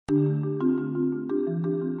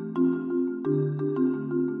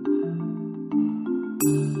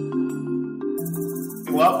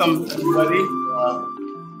Welcome, everybody,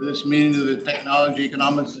 to this meeting of the Technology,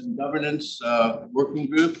 Economics, and Governance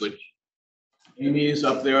Working Group, which Amy is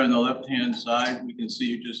up there on the left-hand side. We can see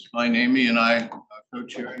you just fine. Amy and I are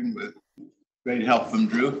co-chairing with great help from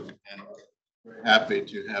Drew, and we're happy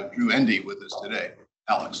to have Drew Endy with us today.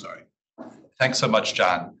 Alex, sorry. Thanks so much,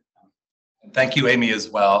 John. And thank you, Amy, as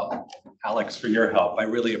well, Alex, for your help. I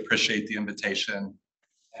really appreciate the invitation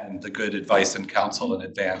and the good advice and counsel in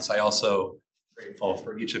advance. I also grateful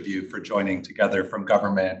for each of you for joining together from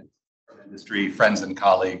government, from industry, friends and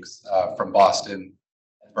colleagues from Boston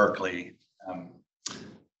and Berkeley.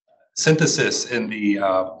 Synthesis in the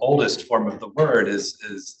oldest form of the word is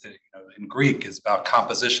in Greek is about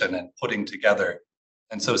composition and putting together.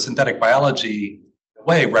 And so synthetic biology, in a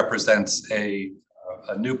way, represents a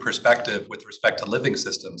new perspective with respect to living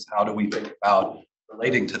systems. How do we think about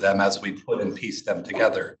relating to them as we put and piece them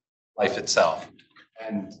together, life itself?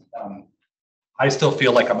 And I still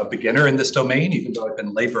feel like I'm a beginner in this domain, even though I've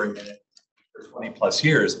been laboring in it for 20 plus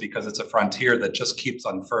years, because it's a frontier that just keeps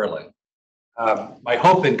unfurling. My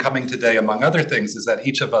hope in coming today, among other things, is that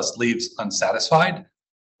each of us leaves unsatisfied.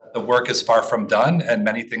 The work is far from done and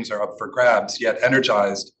many things are up for grabs, yet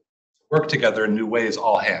energized to work together in new ways,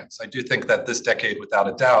 all hands. I do think that this decade, without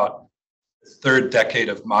a doubt, this third decade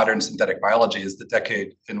of modern synthetic biology is the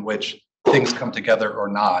decade in which things come together or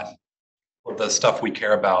not, or the stuff we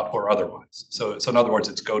care about or otherwise. So in other words,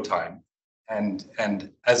 it's go time. And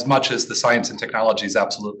as much as the science and technology is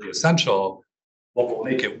absolutely essential, what will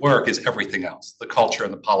make it work is everything else, the culture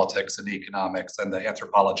and the politics and the economics and the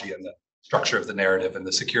anthropology and the structure of the narrative and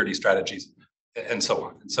the security strategies and so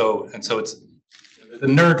on. And so it's the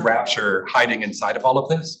nerd rapture hiding inside of all of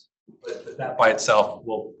this, but that by itself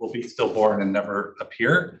will be stillborn and never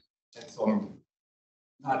appear. And so I'm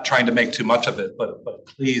not trying to make too much of it, but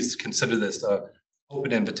please consider this an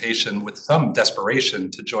open invitation with some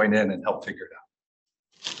desperation to join in and help figure it out.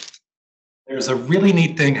 There's a really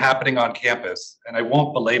neat thing happening on campus, and I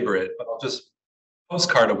won't belabor it, but I'll just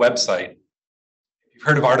postcard a website. If you've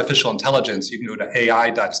heard of artificial intelligence, you can go to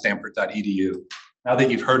ai.stanford.edu. Now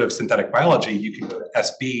that you've heard of synthetic biology, you can go to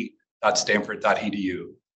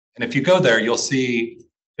sb.stanford.edu. And if you go there, you'll see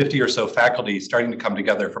 50 or so faculty starting to come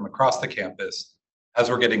together from across the campus as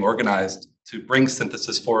we're getting organized to bring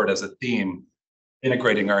synthesis forward as a theme,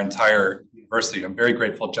 integrating our entire university. I'm very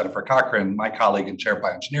grateful Jennifer Cochran, my colleague and chair of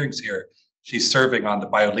bioengineering, is here. She's serving on the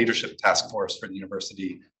bioleadership task force for the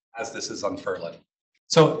university as this is unfurling.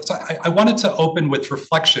 So I wanted to open with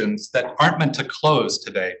reflections that aren't meant to close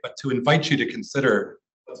today, but to invite you to consider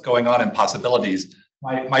what's going on in possibilities.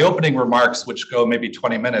 My opening remarks, which go maybe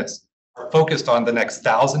 20 minutes, are focused on the next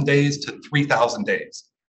 1,000 days to 3,000 days.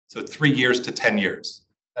 So 3 years to 10 years.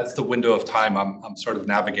 That's the window of time I'm sort of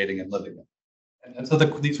navigating and living in. And so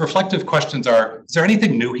these reflective questions are, is there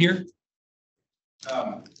anything new here?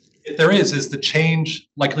 If there is the change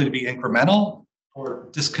likely to be incremental or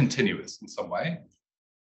discontinuous in some way?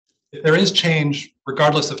 If there is change,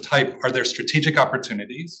 regardless of type, are there strategic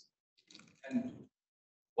opportunities? And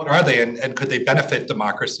what are they, and could they benefit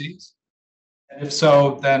democracies? And if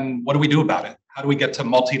so, then what do we do about it? How do we get to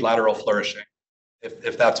multilateral flourishing,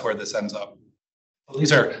 if that's where this ends up? Well,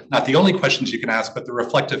 these are not the only questions you can ask, but the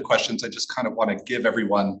reflective questions I just kind of want to give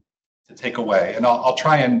everyone to take away. And I'll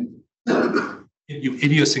try and give you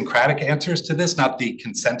idiosyncratic answers to this, not the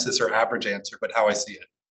consensus or average answer, but how I see it.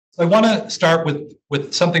 So I want to start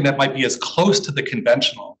with something that might be as close to the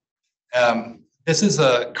conventional. This is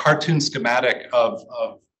a cartoon schematic of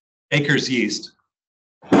baker's yeast.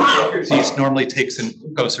 Baker's yeast normally takes in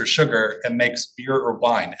glucose or sugar and makes beer or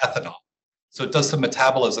wine, ethanol. So it does some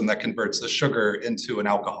metabolism that converts the sugar into an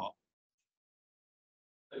alcohol.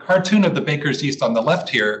 The cartoon of the baker's yeast on the left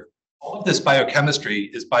here, all of this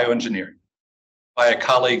biochemistry is bioengineering by a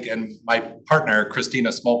colleague and my partner, Christina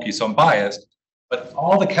Smolke, so I'm biased, but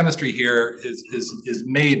all the chemistry here is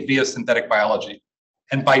made via synthetic biology.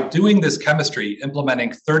 And by doing this chemistry,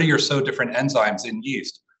 implementing 30 or so different enzymes in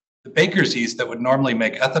yeast, the baker's yeast that would normally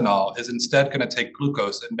make ethanol is instead going to take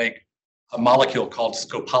glucose and make a molecule called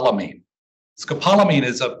scopolamine. Scopolamine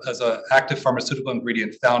is an active pharmaceutical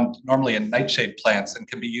ingredient found normally in nightshade plants and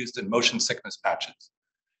can be used in motion sickness patches.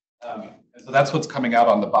 And so that's what's coming out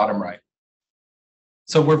on the bottom right.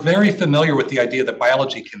 So we're very familiar with the idea that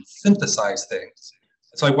biology can synthesize things.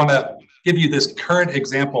 So I want to give you this current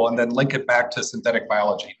example and then link it back to synthetic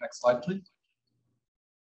biology. Next slide, please.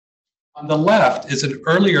 On the left is an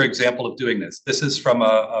earlier example of doing this. This is from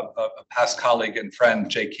a past colleague and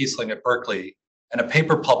friend, Jay Kiesling at Berkeley, and a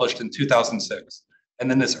paper published in 2006.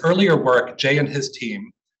 And then this earlier work, Jay and his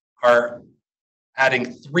team are adding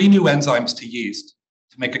 3 new enzymes to yeast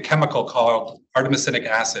to make a chemical called artemisinic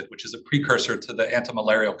acid, which is a precursor to the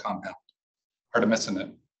antimalarial compound,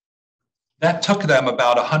 artemisinin. That took them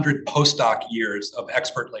about 100 postdoc years of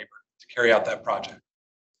expert labor to carry out that project,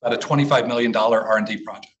 about a $25 million R&D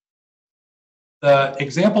project. The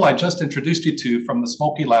example I just introduced you to from the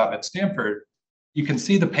Smolky lab at Stanford, you can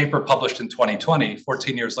see the paper published in 2020,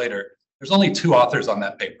 14 years later. There's only 2 authors on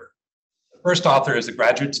that paper. The first author is a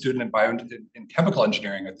graduate student in chemical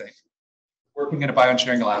engineering, I think, working in a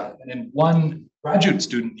bioengineering lab. And in one graduate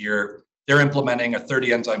student year, they're implementing a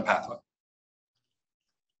 30 enzyme pathway.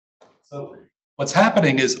 So what's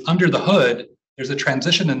happening is under the hood, there's a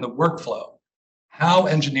transition in the workflow. How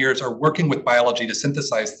engineers are working with biology to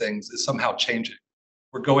synthesize things is somehow changing.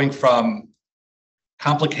 We're going from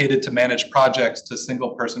complicated to managed projects to single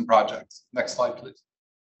person projects. Next slide, please.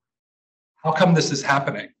 How come this is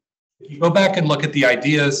happening? If you go back and look at the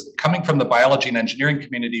ideas coming from the biology and engineering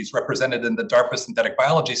communities represented in the DARPA synthetic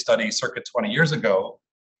biology study circa 20 years ago,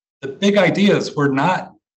 the big ideas were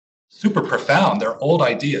not super profound. They're old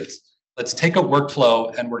ideas. Let's take a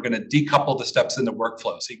workflow and we're going to decouple the steps in the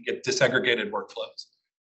workflow so you can get disaggregated workflows.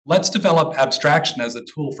 Let's develop abstraction as a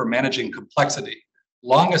tool for managing complexity,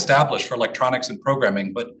 long established for electronics and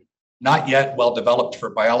programming, but not yet well developed for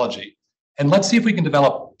biology. And let's see if we can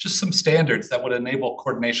develop just some standards that would enable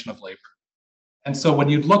coordination of labor. And so when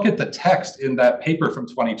you look at the text in that paper from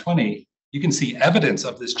 2020, you can see evidence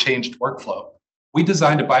of this changed workflow. We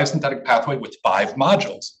designed a biosynthetic pathway with 5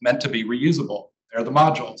 modules meant to be reusable. They're the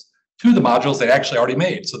modules. 2 of the modules they actually already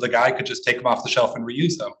made, so the guy could just take them off the shelf and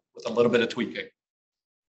reuse them with a little bit of tweaking.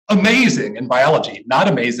 Amazing in biology, not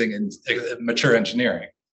amazing in mature engineering.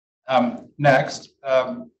 Next,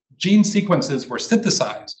 gene sequences were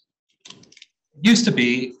synthesized. It used to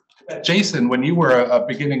be that, Jason, when you were a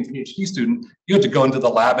beginning PhD student, you had to go into the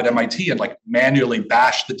lab at MIT and like manually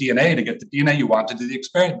bash the DNA to get the DNA you want to do the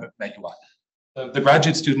experiment that you want. The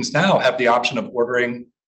graduate students now have the option of ordering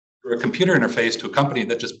through a computer interface to a company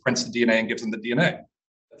that just prints the DNA and gives them the DNA.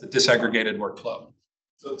 That's a disaggregated workflow.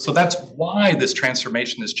 So that's why this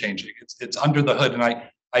transformation is changing. It's under the hood. And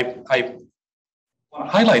I want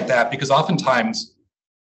to highlight that because oftentimes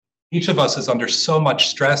each of us is under so much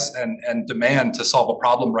stress and demand to solve a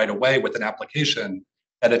problem right away with an application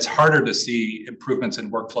that it's harder to see improvements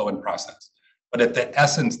in workflow and process. But at the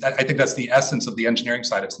essence, I think that's the essence of the engineering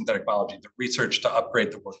side of synthetic biology, the research to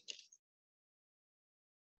upgrade the workflow.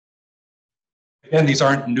 Again, these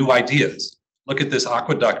aren't new ideas. Look at this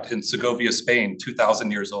aqueduct in Segovia, Spain,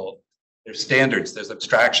 2,000 years old. There's standards, there's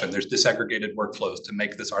abstraction, there's disaggregated workflows to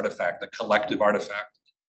make this artifact a collective artifact.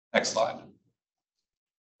 Next slide.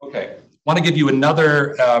 Okay, I want to give you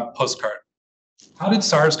another postcard. How did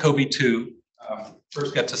SARS-CoV-2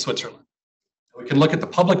 first get to Switzerland? We can look at the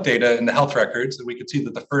public data in the health records, and we can see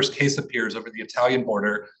that the first case appears over the Italian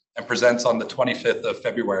border and presents on the 25th of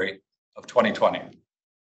February of 2020.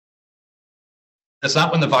 That's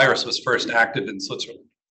not when the virus was first active in Switzerland.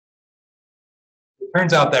 It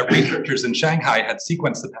turns out that researchers in Shanghai had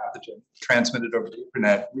sequenced the pathogen, transmitted over the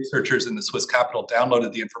internet. Researchers in the Swiss capital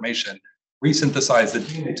downloaded the information, resynthesized the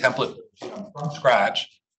DNA template from scratch,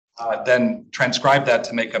 then transcribed that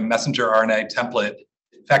to make a messenger RNA template,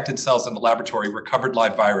 infected cells in the laboratory, recovered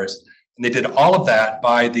live virus. And they did all of that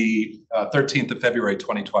by the 13th of February,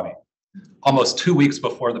 2020, almost 2 weeks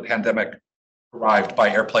before the pandemic arrived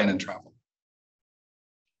by airplane and travel.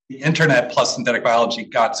 The internet plus synthetic biology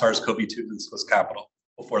got SARS-CoV-2 to the Swiss capital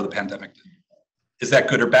before the pandemic did. Is that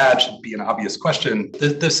good or bad? Should be an obvious question.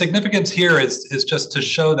 The significance here is just to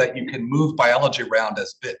show that you can move biology around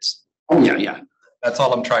as bits. Oh, yeah. That's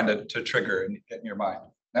all I'm trying to trigger and get in your mind.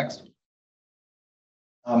 Next.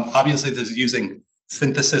 Obviously, this is using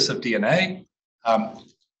synthesis of DNA.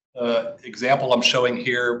 The example I'm showing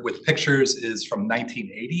here with pictures is from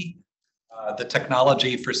 1980. The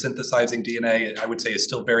technology for synthesizing DNA, I would say, is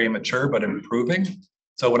still very immature, but improving.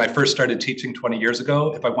 So when I first started teaching 20 years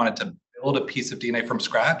ago, if I wanted to build a piece of DNA from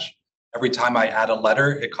scratch, every time I add a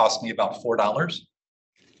letter, it cost me about $4.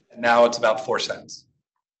 And now it's about 4 cents.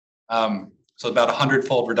 So about a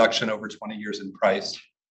 100-fold reduction over 20 years in price.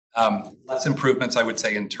 Less improvements, I would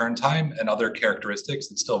say, in turn time and other characteristics.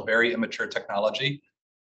 It's still very immature technology.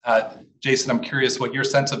 Jason, I'm curious what your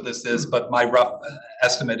sense of this is, but my rough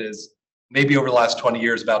estimate is maybe over the last 20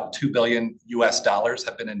 years, about $2 billion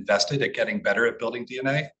have been invested at getting better at building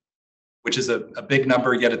DNA, which is a big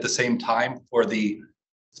number, yet at the same time, for the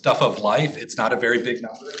stuff of life, it's not a very big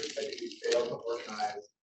number. We fail to organize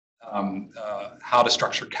how to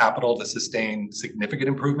structure capital to sustain significant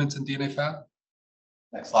improvements in DNA fab.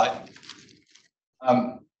 Next slide.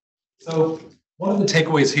 So One of the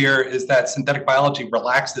takeaways here is that synthetic biology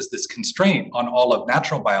relaxes this constraint on all of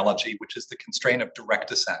natural biology, which is the constraint of direct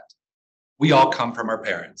descent. We all come from our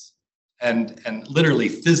parents and literally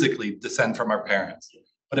physically descend from our parents.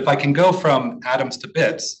 But if I can go from atoms to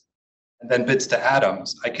bits and then bits to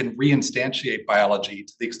atoms, I can reinstantiate biology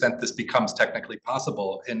to the extent this becomes technically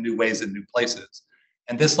possible in new ways in new places.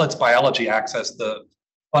 And this lets biology access the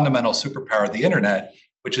fundamental superpower of the internet,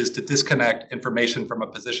 which is to disconnect information from a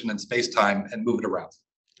position in space-time and move it around.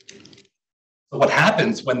 So what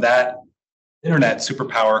happens when that internet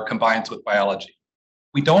superpower combines with biology?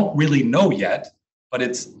 We don't really know yet, but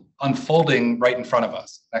it's unfolding right in front of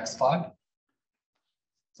us. Next slide.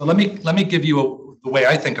 So let me give you the way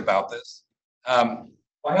I think about this.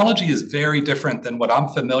 Biology is very different than what I'm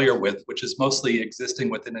familiar with, which is mostly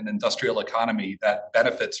existing within an industrial economy that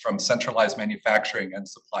benefits from centralized manufacturing and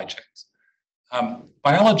supply chains.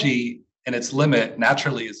 Biology, in its limit,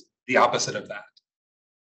 naturally is the opposite of that.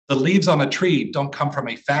 The leaves on a tree don't come from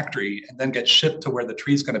a factory and then get shipped to where the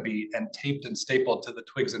tree's going to be and taped and stapled to the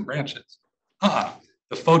twigs and branches.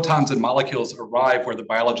 The photons and molecules arrive where the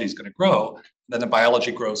biology is going to grow, and then the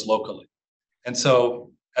biology grows locally. And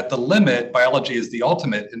so at the limit, biology is the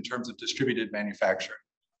ultimate in terms of distributed manufacturing.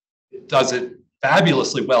 It does it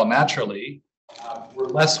fabulously well naturally. We're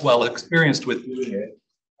less well experienced with doing it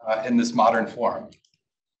in this modern form.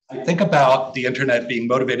 I think about the internet being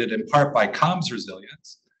motivated in part by comms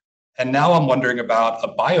resilience. And now I'm wondering about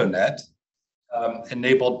a bionet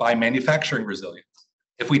enabled by manufacturing resilience.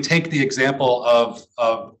 If we take the example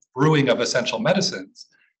of brewing of essential medicines,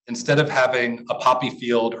 instead of having a poppy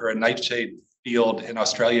field or a nightshade field in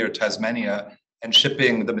Australia or Tasmania and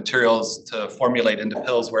shipping the materials to formulate into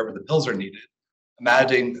pills wherever the pills are needed,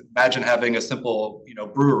 imagine having a simple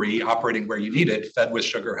brewery operating where you need it, fed with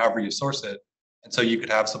sugar, however you source it. And so you could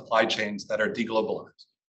have supply chains that are deglobalized.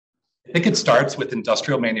 I think it starts with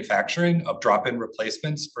industrial manufacturing of drop-in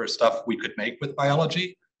replacements for stuff we could make with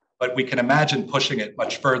biology, but we can imagine pushing it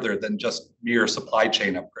much further than just mere supply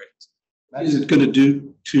chain upgrades. Is it going to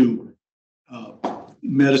do to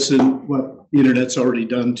medicine what the internet's already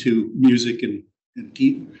done to music and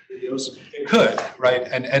TV videos? It could, right?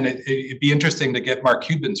 And it'd be interesting to get Mark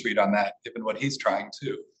Cuban's read on that, given what he's trying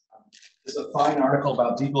to. There's a fine article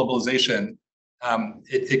about deglobalization.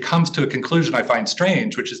 It comes to a conclusion I find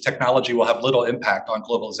strange, which is technology will have little impact on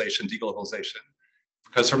globalization, deglobalization.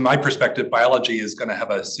 Because from my perspective, biology is going to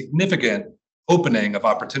have a significant opening of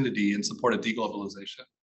opportunity in support of deglobalization.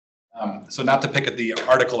 So not to pick at the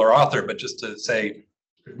article or author, but just to say,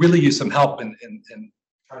 really use some help in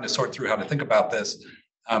trying to sort through how to think about this.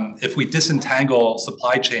 If we disentangle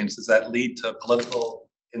supply chains, does that lead to political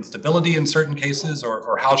instability in certain cases,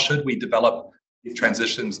 or how should we develop these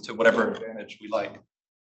transitions to whatever advantage we like?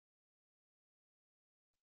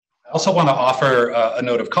 I also want to offer a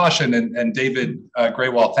note of caution, and David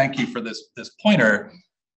Graywall, thank you for this pointer.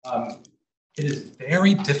 It is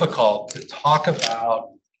very difficult to talk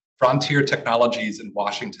about frontier technologies in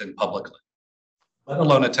Washington publicly, let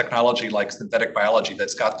alone a technology like synthetic biology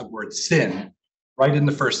that's got the word "syn" right in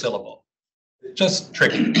the first syllable. It's just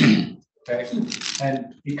tricky, okay?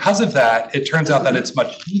 And because of that, it turns out that it's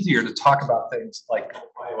much easier to talk about things like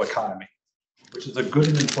bioeconomy, which is a good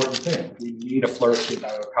and important thing. We need a flourishing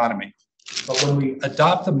bioeconomy. But when we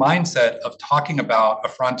adopt the mindset of talking about a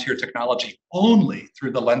frontier technology only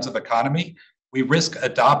through the lens of economy, we risk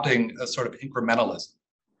adopting a sort of incrementalism,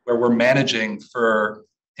 where we're managing for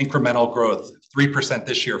incremental growth, 3%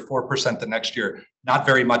 this year, 4% the next year, not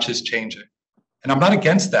very much is changing. And I'm not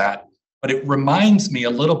against that, but it reminds me a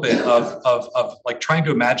little bit of like trying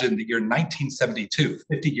to imagine the year 1972,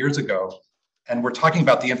 50 years ago, and we're talking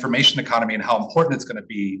about the information economy and how important it's going to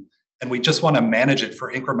be, and we just want to manage it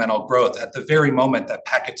for incremental growth at the very moment that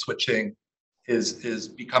packet switching is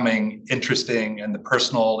becoming interesting and the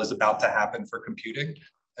personal is about to happen for computing.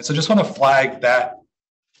 And so just want to flag that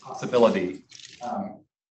possibility.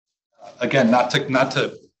 Again, not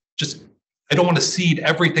to just, I don't want to cede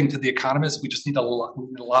everything to the economists. We just need a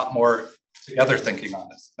lot more together thinking on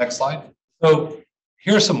this. Next slide. So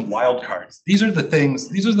here are some wild cards. These are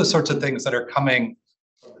the sorts of things that are coming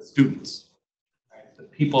from the students, right? The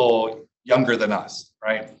people younger than us,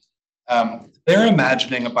 right? They're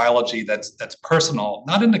imagining a biology that's personal,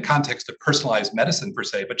 not in the context of personalized medicine per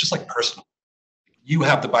se, but just like personal. You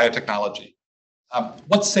have the biotechnology.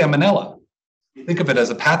 What's salmonella? You think of it as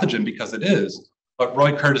a pathogen because it is, but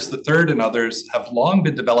Roy Curtis III and others have long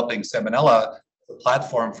been developing salmonella as a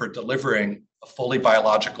platform for delivering a fully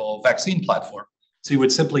biological vaccine platform. So you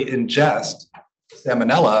would simply ingest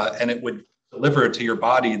salmonella and it would deliver to your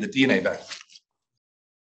body the DNA vaccine.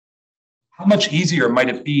 how much easier might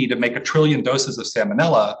it be to make 1 trillion doses of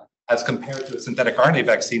salmonella as compared to a synthetic RNA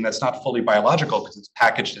vaccine that's not fully biological because it's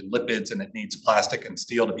packaged in lipids and it needs plastic and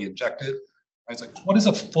steel to be injected? It's like, what does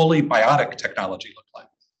a fully biotic technology look like?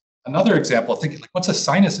 Another example, thinking like, what's a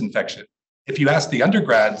sinus infection? If you ask the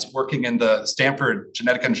undergrads working in the Stanford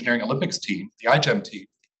Genetic Engineering Olympics team, the iGEM team,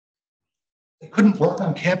 they couldn't work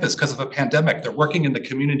on campus because of a pandemic. They're working in the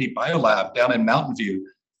community biolab down in Mountain View.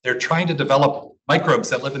 They're trying to develop microbes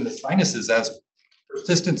that live in the sinuses as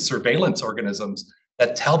persistent surveillance organisms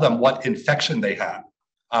that tell them what infection they have.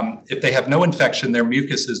 If they have no infection, their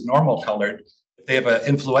mucus is normal colored. If they have an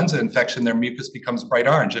influenza infection, their mucus becomes bright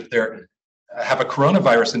orange. If they have a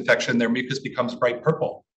coronavirus infection, their mucus becomes bright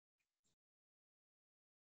purple.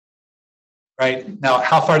 Right? Now,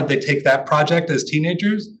 how far did they take that project as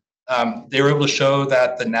teenagers? They were able to show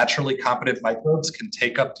that the naturally competent microbes can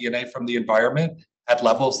take up DNA from the environment at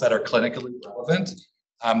levels that are clinically relevant.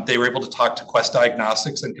 They were able to talk to Quest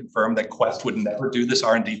Diagnostics and confirm that Quest would never do this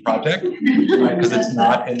R&D project because it's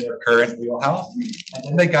not in their current wheelhouse. And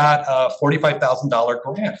then they got a $45,000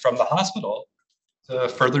 grant from the hospital to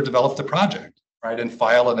further develop the project, right, and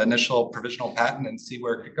file an initial provisional patent and see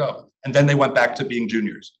where it could go. And then they went back to being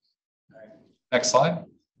juniors. Right. Next slide.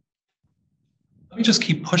 Let me just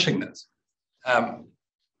keep pushing this.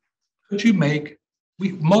 Could you make,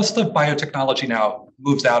 most of biotechnology now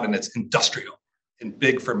moves out and it's industrial in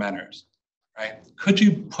big fermenters, right? Could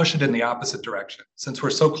you push it in the opposite direction? Since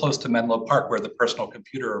we're so close to Menlo Park where the personal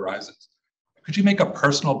computer arises, could you make a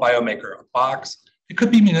personal biomaker, a box? It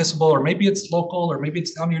could be municipal, or maybe it's local, or maybe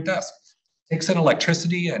it's on your desk. Takes in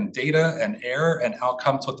electricity and data and air, and out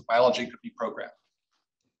comes what the biology could be programmed.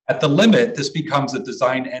 At the limit, this becomes a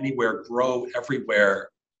design anywhere, grow everywhere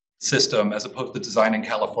system as opposed to design in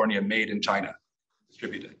California, made in China,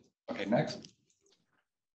 distributed. Okay, next.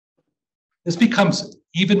 This becomes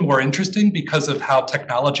even more interesting because of how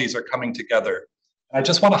technologies are coming together. And I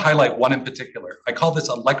just want to highlight one in particular. I call this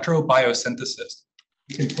electrobiosynthesis.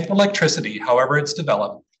 You can take electricity, however it's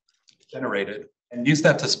developed, generated, and use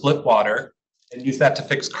that to split water, and use that to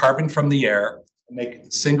fix carbon from the air, and make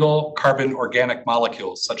single carbon organic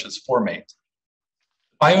molecules such as formate.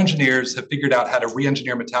 Bioengineers have figured out how to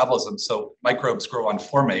re-engineer metabolism so microbes grow on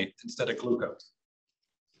formate instead of glucose.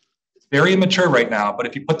 It's very immature right now, but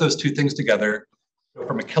if you put those two things together, go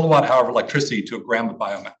from a kilowatt hour of electricity to a gram of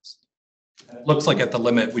biomass. And it looks like at the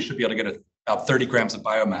limit, we should be able to get about 30 grams of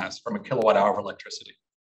biomass from a kilowatt hour of electricity.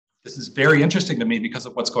 This is very interesting to me because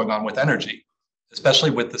of what's going on with energy,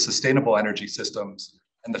 especially with the sustainable energy systems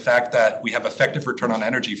and the fact that we have effective return on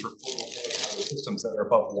energy for systems that are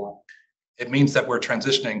above 1. It means that we're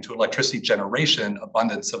transitioning to electricity generation,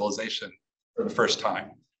 abundant civilization for the first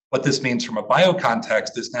time. What this means from a bio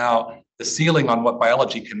context is now the ceiling on what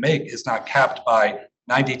biology can make is not capped by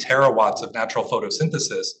 90 terawatts of natural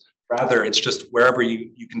photosynthesis. Rather, it's just wherever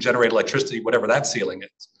you can generate electricity, whatever that ceiling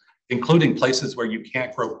is, including places where you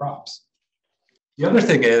can't grow crops. The other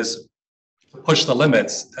thing is to push the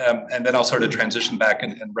limits, and then I'll sort of transition back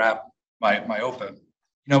and wrap my open.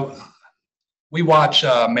 You know, we watch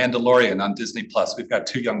Mandalorian on Disney Plus. We've got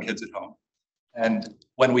 2 young kids at home. And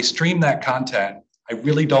when we stream that content, I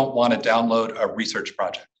really don't want to download a research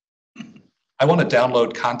project. I want to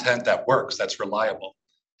download content that works, that's reliable.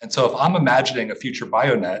 And so if I'm imagining a future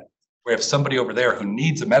bionet where if somebody over there who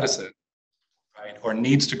needs a medicine, right, or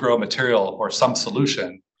needs to grow a material or some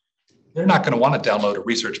solution, they're not going to want to download a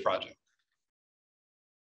research project.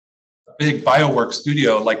 A big biowork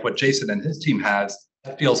studio like what Jason and his team has,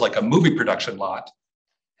 that feels like a movie production lot.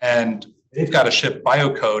 And they've got to ship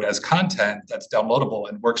biocode as content that's downloadable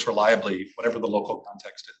and works reliably, whatever the local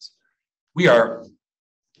context is. We are,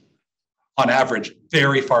 on average,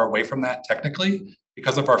 very far away from that technically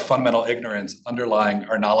because of our fundamental ignorance underlying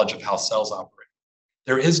our knowledge of how cells operate.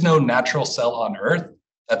 There is no natural cell on Earth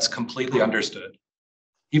that's completely understood.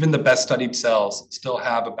 Even the best studied cells still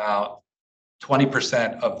have about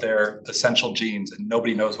 20% of their essential genes and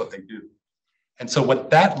nobody knows what they do. And so what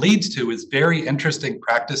that leads to is very interesting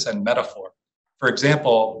practice and metaphor. For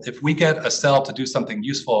example, if we get a cell to do something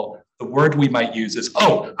useful, the word we might use is,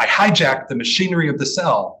 oh, I hijacked the machinery of the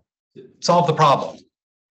cell to solve the problem.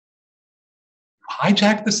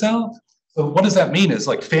 Hijack the cell? So what does that mean is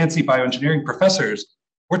like fancy bioengineering professors,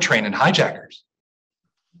 we're training hijackers,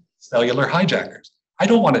 cellular hijackers. I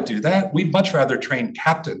don't want to do that. We'd much rather train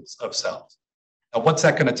captains of cells. Now, what's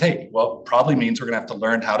that going to take? Well, probably means we're going to have to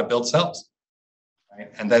learn how to build cells. Right?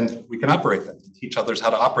 And then we can operate them, teach others how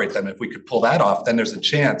to operate them. If we could pull that off, then there's a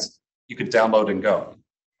chance you could download and go.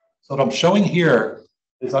 So what I'm showing here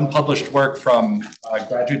is unpublished work from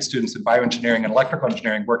graduate students in bioengineering and electrical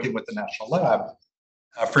engineering working with the National Lab.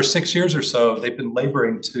 For 6 years or so, they've been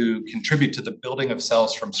laboring to contribute to the building of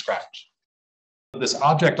cells from scratch. This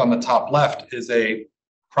object on the top left is a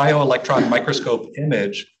cryo-electron microscope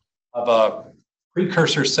image of a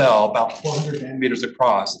precursor cell about 400 nanometers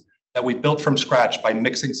across that we built from scratch by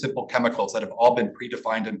mixing simple chemicals that have all been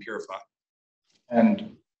predefined and purified.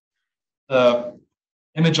 And the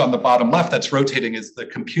image on the bottom left that's rotating is the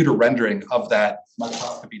computer rendering of that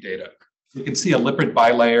microscopy data. You can see a lipid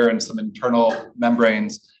bilayer and some internal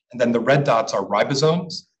membranes, and then the red dots are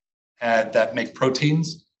ribosomes that make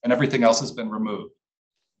proteins, and everything else has been removed.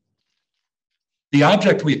 The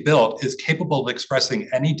object we've built is capable of expressing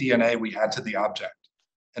any DNA we add to the object.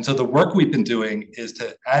 And so the work we've been doing is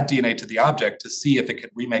to add DNA to the object to see if it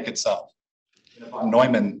could remake itself in a von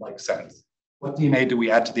Neumann-like sense. What DNA do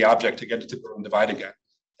we add to the object to get it to grow and divide again?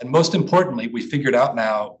 And most importantly, we figured out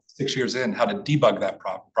now, 6 years in, how to debug that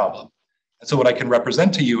problem. And so what I can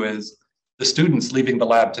represent to you is the students leaving the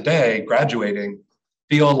lab today, graduating,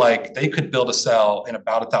 feel like they could build a cell in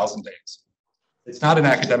about 1,000 days. It's not an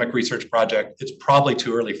academic research project. It's probably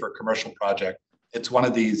too early for a commercial project. It's one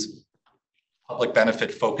of these public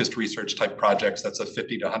benefit focused research type projects that's a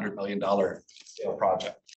 $50 to $100 million scale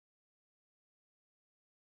project.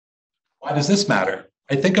 Why does this matter?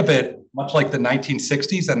 I think of it much like the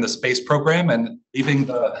 1960s and the space program and leaving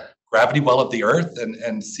the gravity well of the Earth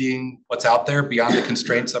and seeing what's out there beyond the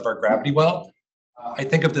constraints of our gravity well. I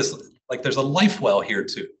think of this like there's a life well here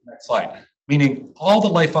too. Next slide. Meaning all the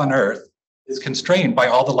life on Earth is constrained by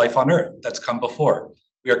all the life on Earth that's come before.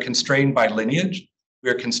 We are constrained by lineage. We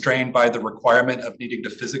are constrained by the requirement of needing to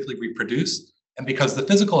physically reproduce. And because the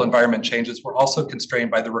physical environment changes, we're also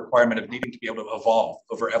constrained by the requirement of needing to be able to evolve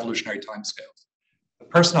over evolutionary timescales. The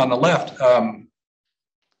person on the left,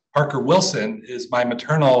 Parker Wilson, is my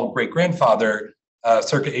maternal great-grandfather,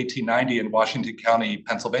 circa 1890 in Washington County,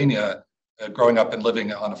 Pennsylvania, growing up and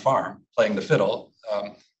living on a farm, playing the fiddle,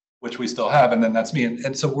 which we still have, and then that's me.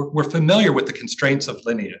 And so we're familiar with the constraints of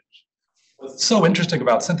lineage. What's so interesting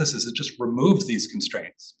about synthesis is it just removes these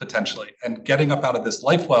constraints, potentially. And getting up out of this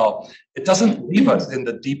life well, it doesn't leave us in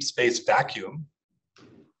the deep space vacuum.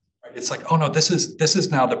 It's like, oh no, this is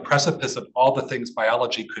now the precipice of all the things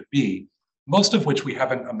biology could be, most of which we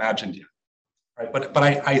haven't imagined yet. Right? But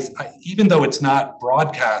I even though it's not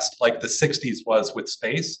broadcast like the 60s was with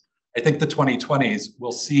space, I think the 2020s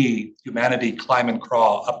will see humanity climb and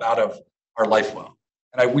crawl up out of our life well.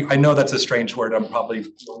 And I know that's a strange word. I'm probably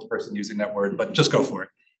the only person using that word, but just go for it.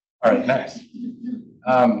 All right, next.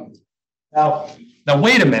 Now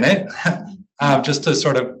wait a minute, just to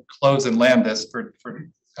sort of close and land this for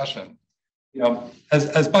discussion. You know,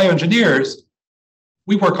 as bioengineers,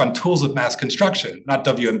 we work on tools of mass construction, not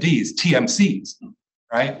WMDs, TMCs,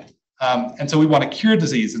 right? And so we want to cure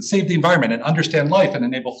disease and save the environment and understand life and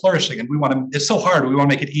enable flourishing. And we want to, it's so hard, we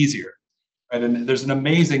want to make it easier. Right? And there's an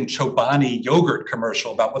amazing Chobani yogurt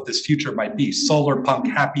commercial about what this future might be. Solar punk,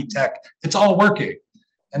 happy tech, it's all working.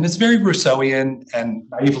 And it's very Rousseauian and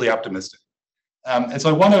naively optimistic. And so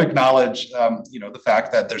I want to acknowledge, you know, the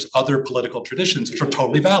fact that there's other political traditions which are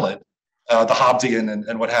totally valid, the Hobbesian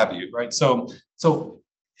and what have you, right? So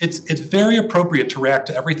it's very appropriate to react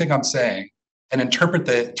to everything I'm saying and interpret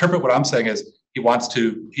what I'm saying as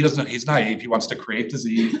he's naive. He wants to create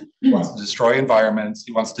disease. He wants to destroy environments.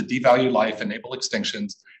 He wants to devalue life, enable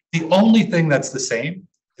extinctions. The only thing that's the same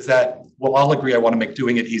is that we'll all agree I want to make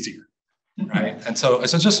doing it easier, right? And so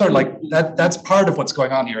it's just sort of like that's part of what's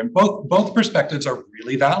going on here. And both perspectives are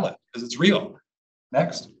really valid because it's real.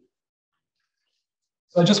 Next.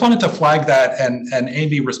 So I just wanted to flag that and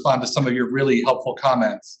Amy respond to some of your really helpful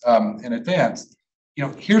comments in advance. You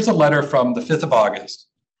know, here's a letter from the 5th of August,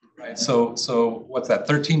 right? So what's that,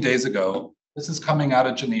 13 days ago. This is coming out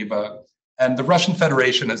of Geneva, and the Russian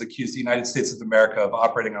Federation has accused the United States of America of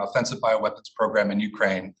operating an offensive bioweapons program in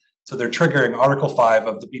Ukraine. So they're triggering Article 5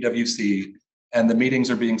 of the BWC, and the meetings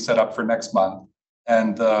are being set up for next month.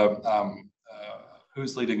 And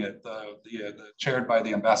who's leading it? Chaired by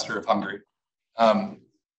the ambassador of Hungary.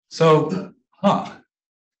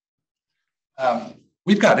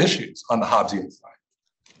 We've got issues on the Hobbesian side.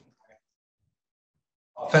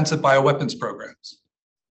 Offensive bioweapons programs.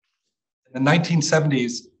 In the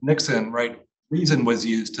 1970s, Nixon, right, reason was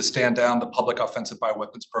used to stand down the public offensive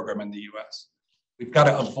bioweapons program in the US. We've got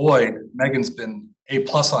to avoid, Megan's been A+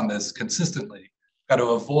 on this consistently, got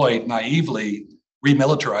to avoid naively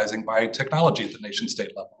remilitarizing biotechnology at the nation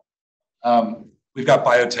state level. We've got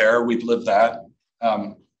bioterror, we've lived that.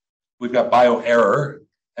 We've got bioerror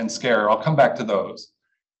and scare. I'll come back to those.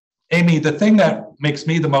 Amy, the thing that makes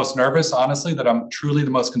me the most nervous, honestly, that I'm truly the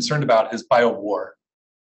most concerned about is biowar.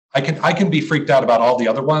 I can be freaked out about all the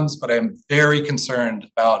other ones, but I'm very concerned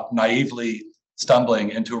about naively stumbling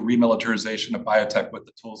into a remilitarization of biotech with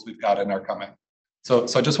the tools we've got and are coming. So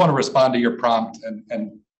I just want to respond to your prompt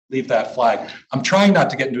and leave that flag. I'm trying not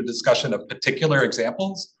to get into a discussion of particular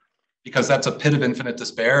examples because that's a pit of infinite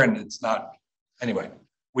despair and it's not, anyway,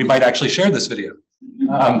 we might actually share this video.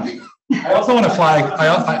 I also want to flag,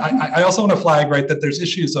 I also want to flag, right, that there's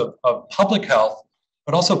issues of public health,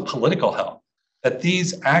 but also political health, that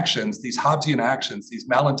these actions, these Hobbesian actions, these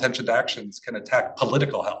malintentioned actions can attack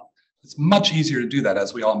political health. It's much easier to do that,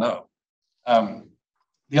 as we all know.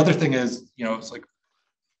 The other thing is, you know, it's like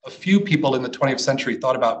a few people in the 20th century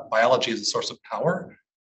thought about biology as a source of power.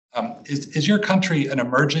 Is your country an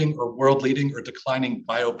emerging or world leading or declining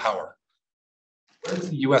biopower? Where does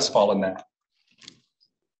the US fall in that?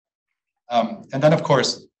 And then, of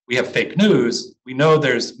course, we have fake news. We know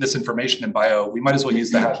there's misinformation in bio. We might as well use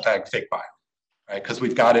the hashtag fake bio, right? Because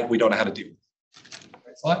we've got it. We don't know how to deal with it.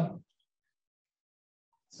 Next slide.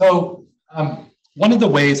 So one of the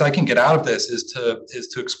ways I can get out of this is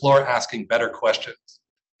to explore asking better questions.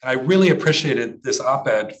 And I really appreciated this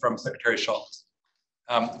op-ed from Secretary Schultz.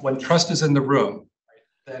 When trust is in the room,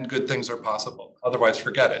 then good things are possible. Otherwise,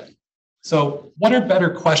 forget it. So what are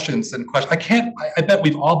better questions than questions? I bet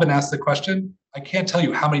we've all been asked the question. I can't tell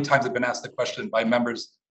you how many times I've been asked the question by members,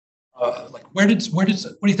 like, what do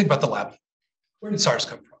you think about the lab? Where did SARS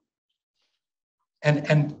come from?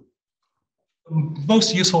 And the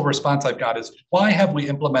most useful response I've got is, why have we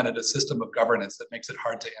implemented a system of governance that makes it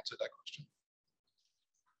hard to answer that question?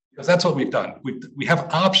 Because that's what we've done. We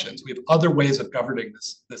have options. We have other ways of governing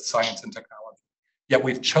this science and technology. Yet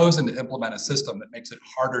we've chosen to implement a system that makes it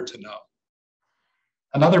harder to know.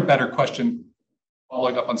 Another better question,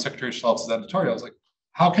 following up on Secretary Schultz's editorial, is like,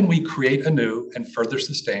 how can we create anew and further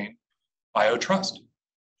sustain biotrust?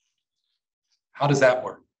 How does that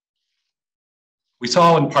work? We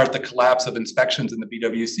saw in part the collapse of inspections in the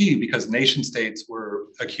BWC because nation states were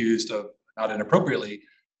accused of, not inappropriately,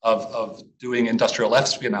 of doing industrial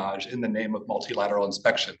espionage in the name of multilateral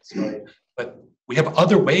inspections, right? But we have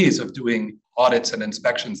other ways of doing audits and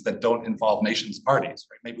inspections that don't involve nations parties,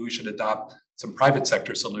 right? Maybe we should adopt some private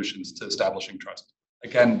sector solutions to establishing trust.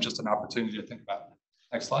 Again, just an opportunity to think about.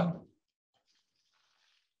 Next slide.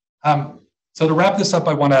 So to wrap this up,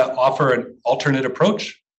 I want to offer an alternate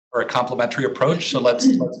approach or a complementary approach. So let's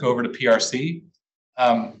go over to PRC.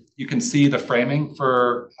 You can see the framing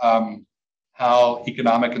for how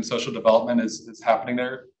economic and social development is happening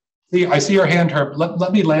there. See, I see your hand, Herb.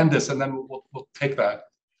 Let me land this and then we'll take that.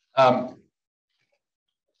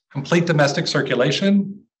 Complete domestic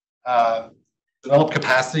circulation, develop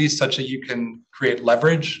capacities such that you can create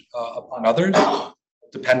leverage upon others,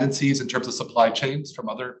 dependencies in terms of supply chains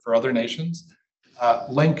for other nations,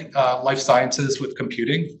 link life sciences with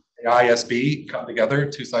computing, AI, SB come together,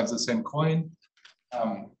 two sides of the same coin,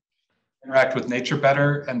 interact with nature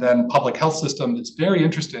better, and then public health system. It's very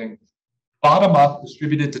interesting. Bottom-up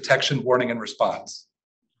distributed detection, warning, and response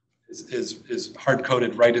is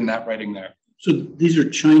hard-coded right in that writing there. So these are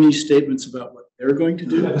Chinese statements about what they're going to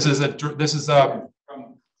do? This is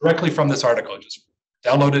directly from this article. Just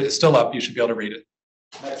download it. It's still up. You should be able to read it.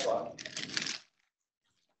 Next slide.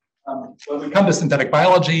 When we come to synthetic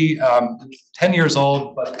biology, 10 years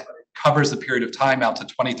old, but it covers the period of time out to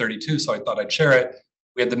 2032, so I thought I'd share it.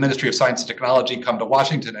 We had the Ministry of Science and Technology come to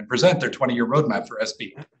Washington and present their 20-year roadmap for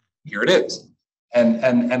SB. Here it is. And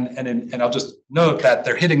I'll just note that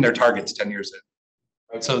they're hitting their targets 10 years in.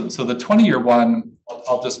 Right? So the 20-year one,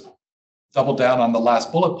 I'll just double down on the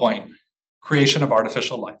last bullet point, creation of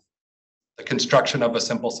artificial life, the construction of a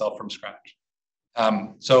simple cell from scratch.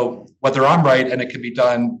 So whether I'm right and it can be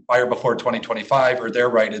done by or before 2025, or they're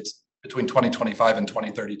right, it's between 2025 and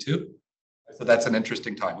 2032. So that's an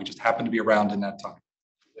interesting time. We just happen to be around in that time.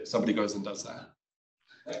 If somebody goes and does that.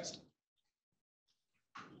 Next.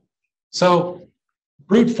 So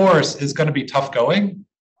brute force is going to be tough going.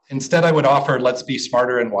 Instead, I would offer, let's be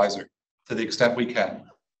smarter and wiser to the extent we can.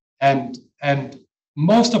 And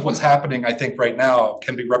most of what's happening, I think, right now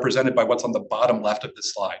can be represented by what's on the bottom left of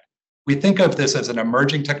this slide. We think of this as an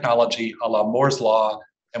emerging technology a la Moore's law,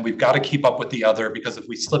 and we've got to keep up with the other, because if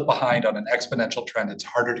we slip behind on an exponential trend, it's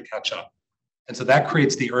harder to catch up. And so that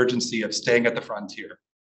creates the urgency of staying at the frontier.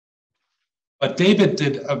 But David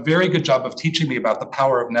did a very good job of teaching me about the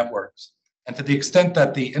power of networks. And to the extent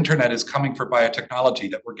that the internet is coming for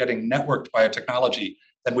biotechnology, that we're getting networked biotechnology,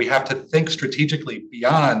 then we have to think strategically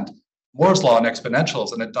beyond Moore's law and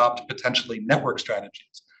exponentials and adopt potentially network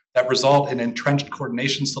strategies that result in entrenched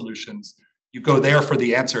coordination solutions. You go there for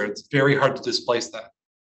the answer. It's very hard to displace that.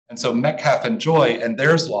 And so Metcalfe and Joy and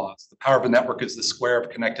there's laws, the power of a network is the square of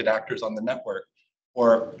connected actors on the network.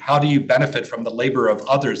 Or how do you benefit from the labor of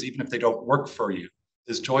others, even if they don't work for you,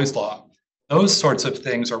 is Joy's law. Those sorts of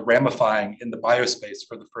things are ramifying in the biospace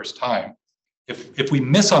for the first time. If we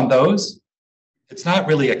miss on those, it's not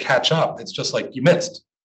really a catch up. It's just like you missed,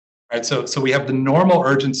 right? So we have the normal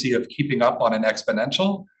urgency of keeping up on an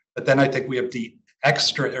exponential, but then I think we have the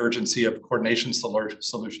extra urgency of coordination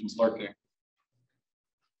solutions lurking.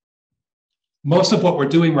 Most of what we're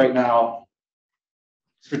doing right now,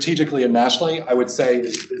 strategically and nationally, I would say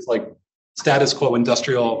is like status quo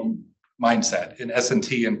industrial mindset in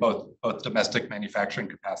S&T and both domestic manufacturing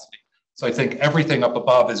capacity. So I think everything up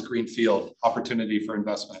above is greenfield opportunity for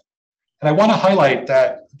investment. And I want to highlight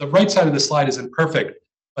that the right side of the slide isn't perfect,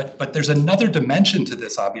 but there's another dimension to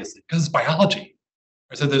this, obviously, because it's biology.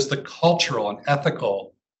 So there's the cultural and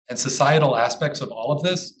ethical and societal aspects of all of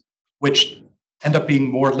this, which end up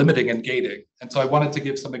being more limiting and gating. And so I wanted to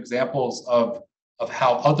give some examples of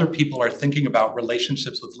how other people are thinking about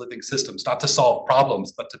relationships with living systems, not to solve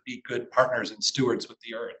problems, but to be good partners and stewards with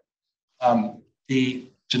the earth.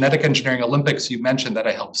 The Genetic Engineering Olympics you mentioned that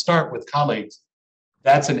I helped start with colleagues,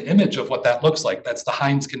 that's an image of what that looks like. That's the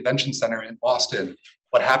Heinz Convention Center in Boston.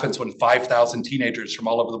 What happens when 5,000 teenagers from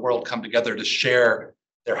all over the world come together to share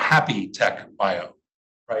their happy tech bio,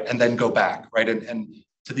 right? And then go back, right? And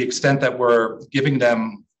to the extent that we're giving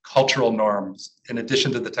them cultural norms in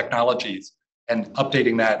addition to the technologies and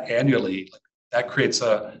updating that annually, like, that creates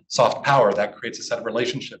a soft power, that creates a set of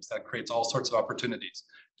relationships, that creates all sorts of opportunities.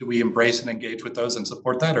 Do we embrace and engage with those and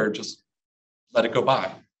support that, or just let it go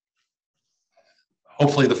by?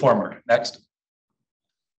 Hopefully the former. Next.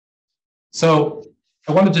 So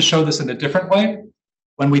I wanted to show this in a different way.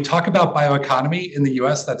 When we talk about bioeconomy in the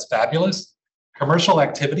US, that's fabulous. Commercial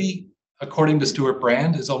activity, according to Stuart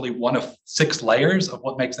Brand, is only one of 6 layers of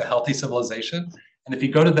what makes a healthy civilization. And if you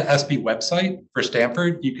go to the SB website for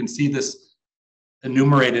Stanford, you can see this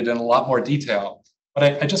enumerated in a lot more detail.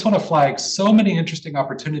 But I just want to flag so many interesting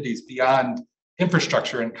opportunities beyond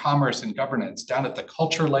infrastructure and commerce and governance, down at the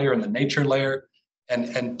culture layer and the nature layer,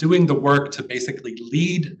 and doing the work to basically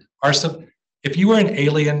lead our... If you were an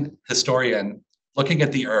alien historian looking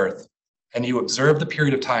at the Earth and you observe the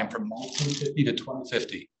period of time from 1950 to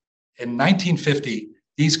 2050, in 1950,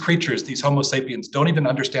 these creatures, these Homo sapiens, don't even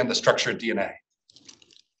understand the structure of DNA.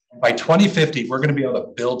 By 2050, we're going to be able to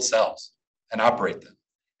build cells and operate them.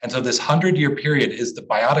 And so this 100-year period is the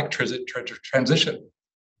biotic transition,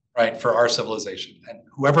 right, for our civilization. And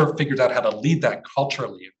whoever figures out how to lead that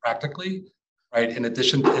culturally and practically, right, in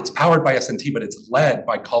addition, it's powered by S&T, but it's led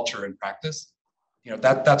by culture and practice. You know,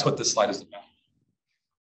 that's what this slide is about.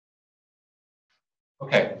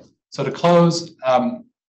 Okay, so to close,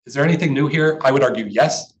 is there anything new here? I would argue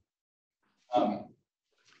yes.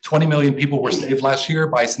 20 million people were saved last year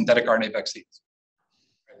by synthetic RNA vaccines,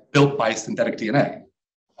 built by synthetic DNA.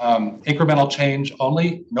 Incremental change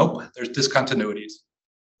only? Nope, there's discontinuities.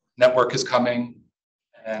 Network is coming,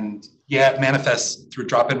 and yeah, it manifests through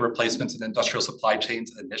drop-in replacements in industrial supply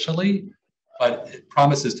chains initially, but it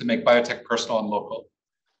promises to make biotech personal and local.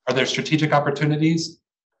 Are there strategic opportunities?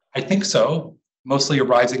 I think so, mostly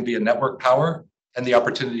arising via network power and the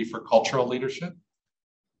opportunity for cultural leadership.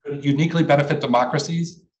 Could it uniquely benefit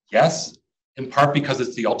democracies? Yes, in part because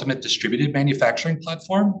it's the ultimate distributed manufacturing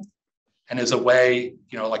platform and is a way,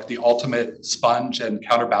 you know, like the ultimate sponge and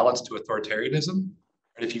counterbalance to authoritarianism.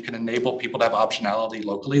 Right? If you can enable people to have optionality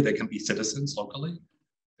locally, they can be citizens locally.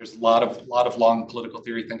 There's a lot of long political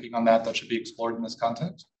theory thinking on that should be explored in this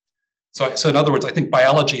context. So in other words, I think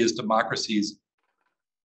biology is democracy's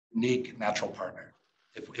unique natural partner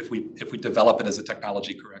if we develop it as a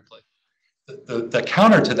technology correctly. The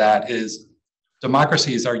counter to that is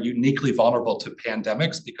democracies are uniquely vulnerable to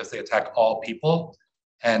pandemics because they attack all people.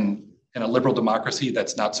 And in a liberal democracy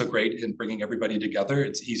that's not so great in bringing everybody together,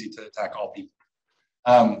 it's easy to attack all people.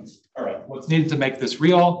 All right, what's needed to make this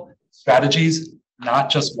real? Strategies, not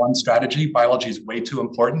just one strategy. Biology is way too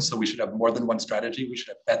important, so we should have more than one strategy. We should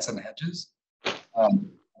have bets and hedges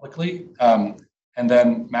publicly. And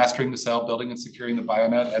then mastering the cell, building and securing the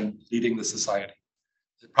bionet, and leading the society.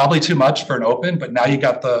 Probably too much for an open, but now you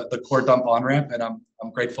got the core dump on-ramp, and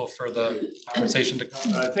I'm grateful for the conversation to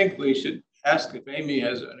come. I think we should ask if Amy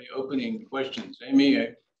has any opening questions. Amy,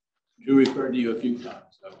 Drew referred to you a few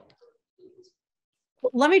times. So.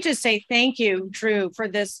 Let me just say thank you, Drew, for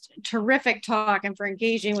this terrific talk and for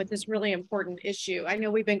engaging with this really important issue. I know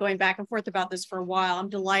we've been going back and forth about this for a while. I'm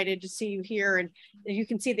delighted to see you here, and you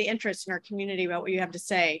can see the interest in our community about what you have to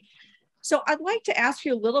say. So I'd like to ask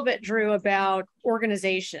you a little bit, Drew, about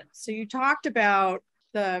organizations. So you talked about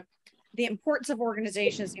the the importance of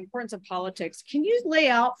organizations, the importance of politics. Can you lay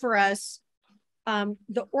out for us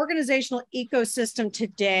the organizational ecosystem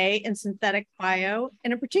today in synthetic bio,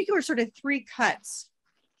 and in particular, sort of three cuts?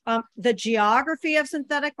 The geography of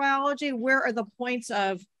synthetic biology, where are the points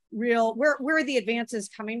of where are the advances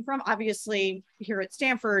coming from? Obviously, here at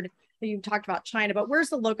Stanford, you talked about China, but where's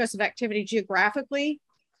the locus of activity geographically?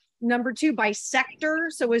 Number two, by sector.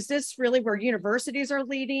 So is this really where universities are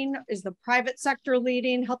leading? Is the private sector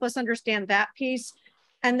leading? Help us understand that piece.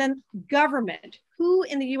 And then government. Who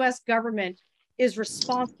in the US government is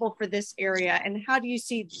responsible for this area? And how do you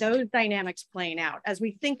see those dynamics playing out as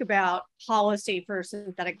we think about policy for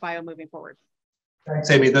synthetic bio moving forward?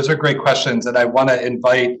 Thanks, Amy. Those are great questions. And I want to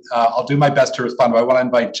invite, I'll do my best to respond, but I want to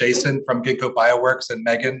invite Jason from Ginkgo Bioworks and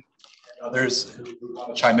Megan and others who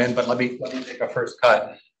want to chime in, but let me take a first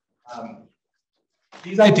cut.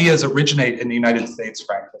 These ideas originate in the United States,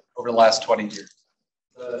 frankly, over the last 20 years.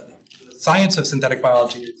 The science of synthetic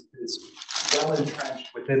biology is well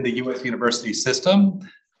entrenched within the US university system,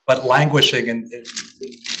 but languishing in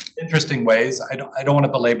interesting ways. I don't want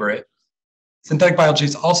to belabor it. Synthetic biology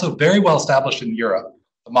is also very well established in Europe.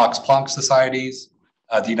 The Max Planck societies,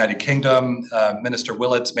 the United Kingdom, Minister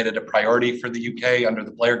Willits made it a priority for the UK under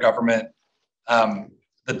the Blair government.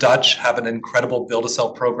 The Dutch have an incredible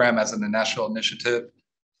build-a-cell program as an national initiative.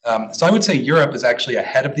 So I would say Europe is actually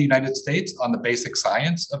ahead of the United States on the basic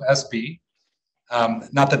science of SB.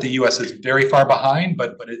 Not that the US is very far behind,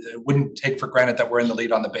 but it wouldn't take for granted that we're in the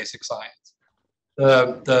lead on the basic science.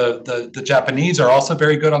 The Japanese are also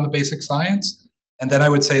very good on the basic science. And then I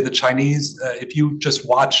would say the Chinese, if you just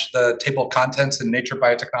watch the table of contents in Nature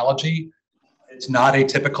Biotechnology, it's not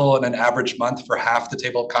atypical in an average month for half the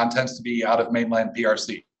table of contents to be out of mainland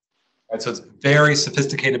PRC. Right? So it's very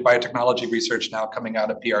sophisticated biotechnology research now coming out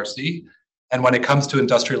of PRC. And when it comes to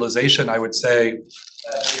industrialization, I would say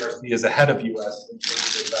that PRC is ahead of US in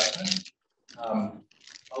terms of investment.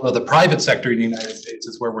 Although the private sector in the United States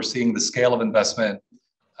is where we're seeing the scale of investment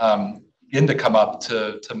begin to come up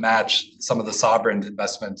to match some of the sovereign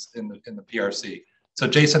investments in the PRC. So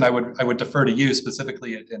Jason, I would defer to you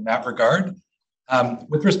specifically in that regard.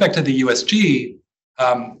 With respect to the USG,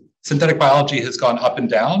 synthetic biology has gone up and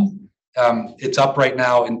down. It's up right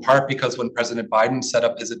now in part because when President Biden set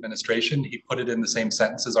up his administration, he put it in the same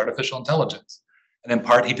sentence as artificial intelligence. And in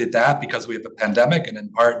part, he did that because we have a pandemic, and in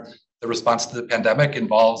part, the response to the pandemic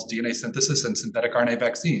involves DNA synthesis and synthetic RNA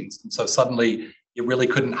vaccines. And so suddenly, you really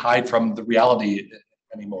couldn't hide from the reality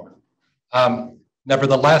anymore.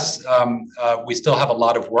 Nevertheless, we still have a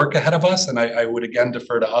lot of work ahead of us, and I would again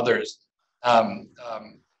defer to others. You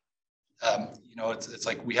know, it's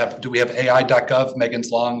like do we have AI.gov? Megan's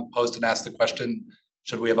long posed and asked the question,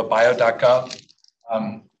 should we have a bio.gov?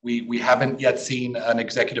 We haven't yet seen an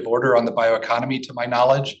executive order on the bioeconomy, to my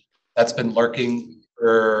knowledge. That's been lurking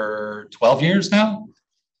for 12 years now,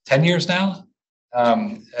 10 years now.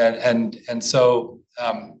 And so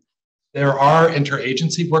there are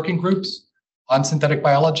interagency working groups on synthetic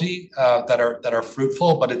biology that are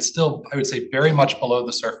fruitful, but it's still, I would say, very much below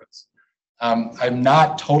the surface. I'm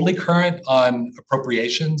not totally current on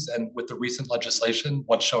appropriations, and with the recent legislation,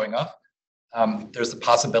 what's showing up. There's a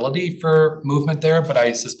possibility for movement there, but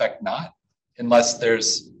I suspect not, unless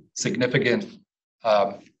there's significant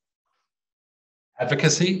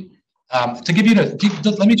advocacy. Let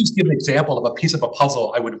me just give an example of a piece of a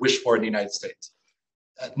puzzle I would wish for in the United States.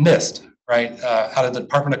 NIST, right, out of the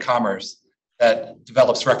Department of Commerce, that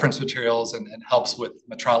develops reference materials and helps with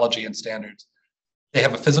metrology and standards. They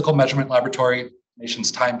have a physical measurement laboratory,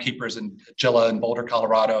 nation's timekeepers in Gila and Boulder,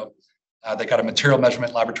 Colorado. They got a material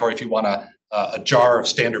measurement laboratory if you want a jar of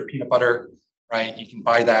standard peanut butter, right? You can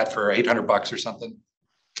buy that for $800 or something.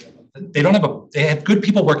 They have good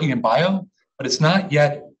people working in bio, but it's not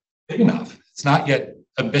yet big enough. It's not yet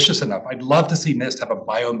ambitious enough. I'd love to see NIST have a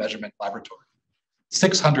bio measurement laboratory.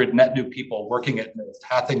 600 net new people working at NIST,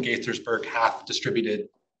 half in Gaithersburg, half distributed,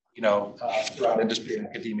 throughout industry and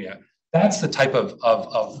academia. That's the type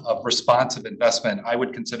of responsive investment I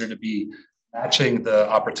would consider to be matching the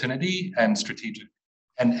opportunity and strategic.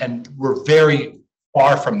 And we're very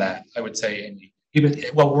far from that, I would say, Amy.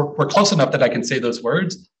 We're close enough that I can say those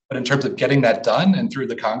words, but in terms of getting that done and through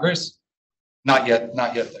the Congress, not yet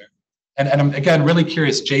there. And I'm, again, really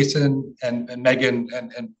curious, Jason and Megan,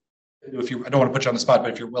 and if you, I don't want to put you on the spot,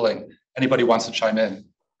 but if you're willing, anybody wants to chime in.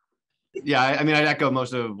 Yeah, I mean, I'd echo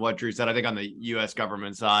most of what Drew said. I think on the U.S.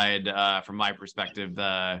 government side, from my perspective,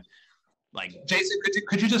 Jason,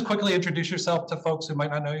 could you just quickly introduce yourself to folks who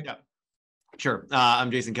might not know you? Yeah. Sure.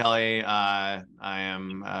 I'm Jason Kelly. I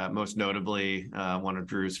am most notably one of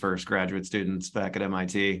Drew's first graduate students back at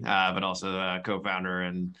MIT, but also the co-founder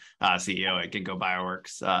and CEO at Ginkgo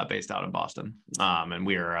Bioworks based out in Boston. And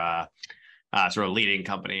we are sort of leading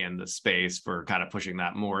company in the space for kind of pushing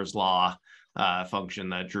that Moore's Law function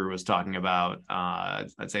that Drew was talking about.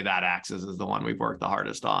 I'd say that axis is the one we've worked the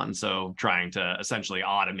hardest on. So trying to essentially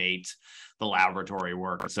automate the laboratory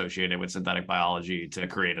work associated with synthetic biology to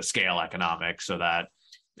create a scale economic so that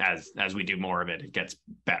as we do more of it, it gets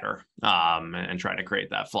better, and try to create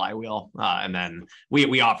that flywheel. And then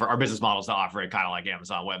we offer our business models to offer it kind of like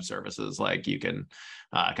Amazon Web Services, like you can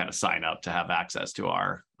kind of sign up to have access to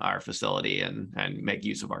our facility and make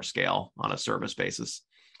use of our scale on a service basis.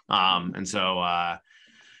 And so,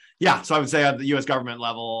 yeah, so I would say at the U.S. government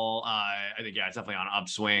level, I think, yeah, it's definitely on an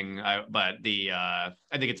upswing, but I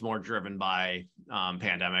think it's more driven by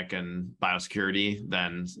pandemic and biosecurity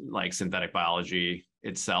than like synthetic biology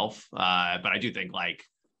itself. But I do think like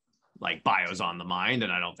bio's on the mind,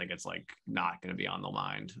 and I don't think it's like not going to be on the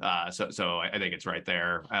mind. So I think it's right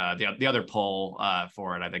there. The other pull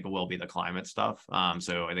for it, I think, will be the climate stuff.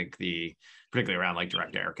 So I think particularly around like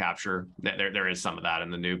direct air capture, there is some of that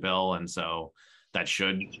in the new bill, and so that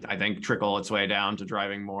should, I think, trickle its way down to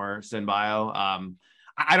driving more SynBio.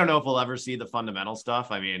 I don't know if we'll ever see the fundamental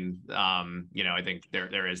stuff. I mean, I think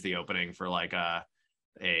there is the opening for like a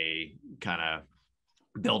kind of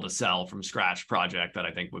build a cell from scratch project that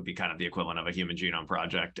I think would be kind of the equivalent of a human genome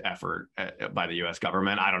project effort by the US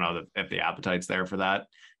government. I don't know if the appetite's there for that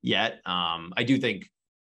yet. I do think,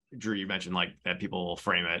 Drew, you mentioned like that people will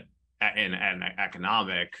frame it in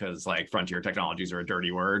economic because like frontier technologies are a dirty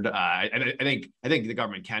word. I think the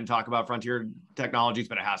government can talk about frontier technologies,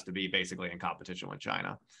 but it has to be basically in competition with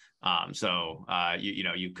China.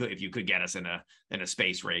 You could, if you could get us in a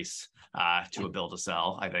space race to a build a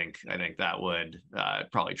cell, I think that would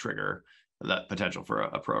probably trigger the potential for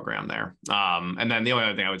a program there. And then the only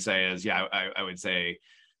other thing I would say is, yeah, I would say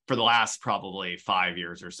for the last probably 5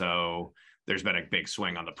 years or so, there's been a big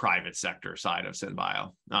swing on the private sector side of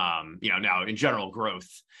SynBio. Now in general, growth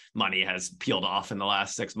money has peeled off in the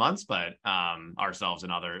last 6 months, but ourselves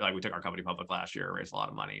and other, like we took our company public last year, raised a lot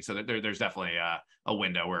of money. So there's definitely a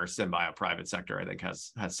window where SynBio private sector, I think,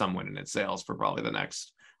 has some wind in its sails for probably the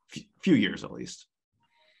next few years at least.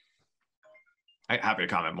 I'm happy to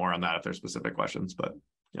comment more on that if there's specific questions, but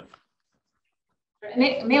yeah.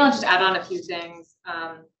 Maybe I'll just add on a few things.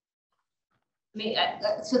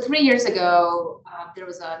 So 3 years ago, there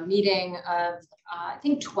was a meeting of, I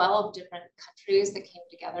think, 12 different countries that came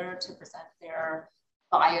together to present their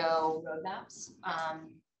bio roadmaps.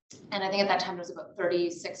 And I think at that time, there was about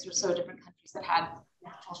 36 or so different countries that had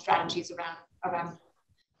national strategies around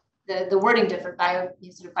the wording different,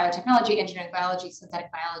 sort of biotechnology, engineering biology, synthetic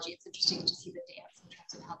biology. It's interesting to see the dance in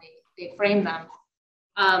terms of how they frame them.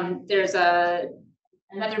 There's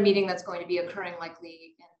another meeting that's going to be occurring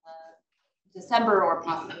likely in December or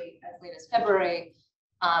possibly as late as February.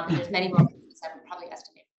 There's many more countries. I would probably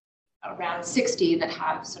estimate around 60 that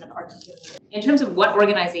have sort of articulated. In terms of what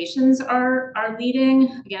organizations are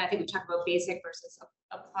leading, again, I think we talked about basic versus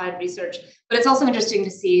applied research, but it's also interesting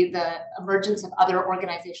to see the emergence of other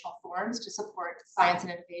organizational forms to support science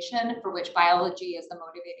and innovation, for which biology is the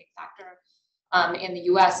motivating factor. In the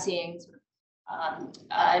US, seeing sort of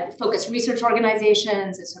focused research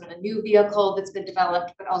organizations is sort of a new vehicle that's been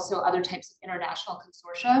developed, but also other types of international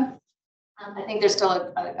consortia. I think there's still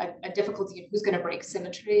a difficulty in who's going to break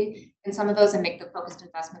symmetry in some of those and make the focused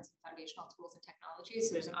investments in foundational tools and technologies.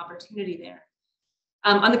 So there's an opportunity there.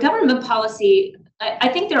 On the government policy, I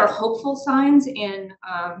think there are hopeful signs in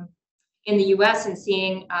the US and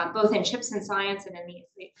seeing both in Chips and Science and in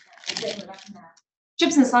the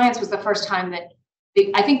Chips and Science was the first time that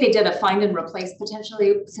I think they did a find and replace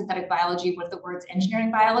potentially synthetic biology with the words engineering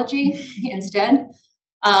biology instead.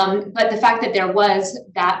 But the fact that there was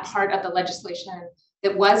that part of the legislation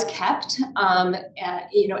that was kept, and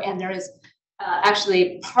there is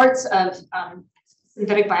actually parts of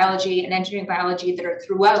synthetic biology and engineering biology that are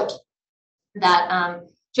throughout that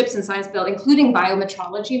Chips and Science bill, including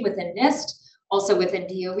biometrology within NIST, also within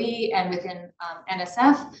DOE and within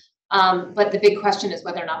NSF. But the big question is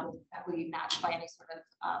whether or not that will be matched by any sort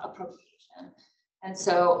of appropriation. And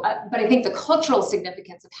so, but I think the cultural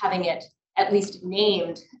significance of having it at least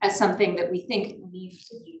named as something that we think needs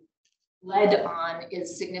to be led on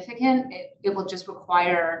is significant. It will just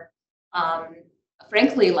require,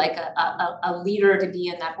 frankly, like a leader to be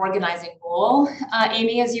in that organizing role.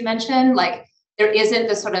 Amy, as you mentioned, like there isn't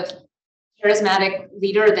the sort of charismatic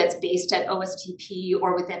leader that's based at OSTP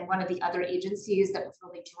or within one of the other agencies that was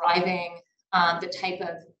really driving the type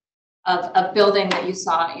of of building that you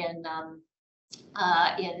saw in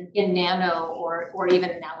nano or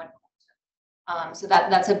even now in quantum. So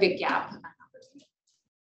that's a big gap.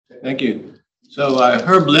 Thank you. So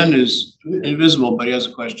Herb Lynn is invisible, but he has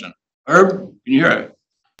a question. Herb, can you hear it?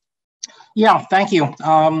 Yeah, thank you.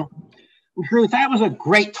 Drew, that was a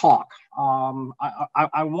great talk.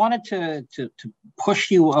 I wanted to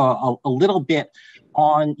push you a little bit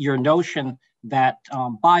on your notion that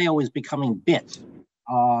bio is becoming bit.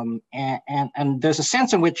 And there's a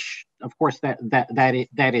sense in which, of course,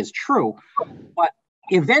 that is true, but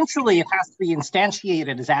eventually it has to be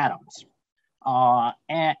instantiated as atoms.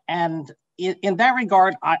 And in that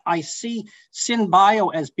regard, I see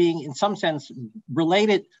SynBio as being, in some sense,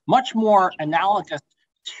 related, much more analogous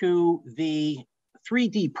to the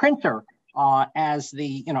 3D printer as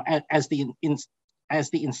the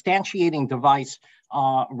instantiating device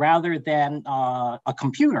rather than a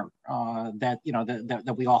computer that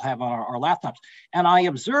we all have on our laptops. And I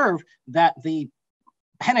observe that the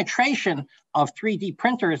penetration of 3D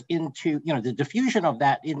printers into, the diffusion of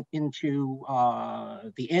that into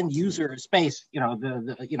the end user space,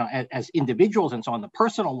 as individuals and so on, the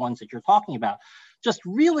personal ones that you're talking about, just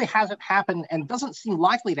really hasn't happened and doesn't seem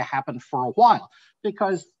likely to happen for a while,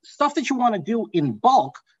 because stuff that you want to do in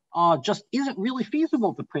bulk just isn't really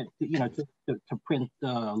feasible to print, to print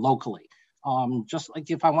locally. Just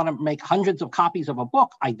like if I want to make hundreds of copies of a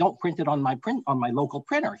book, I don't print it on my local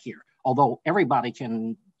printer here. Although everybody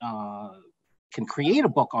can create a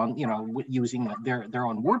book on, using their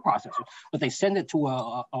own word processor, but they send it to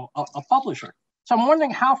a publisher. So I'm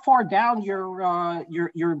wondering how far down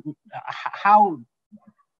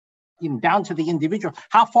down to the individual,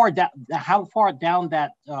 how far down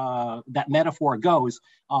that metaphor goes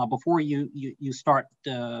before you start,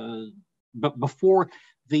 before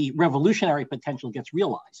the revolutionary potential gets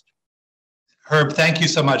realized. Herb, thank you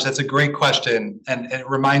so much. That's a great question. And it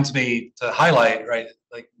reminds me to highlight, right,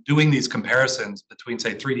 like doing these comparisons between,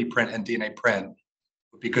 say, 3D print and DNA print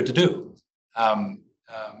would be good to do.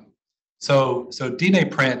 So DNA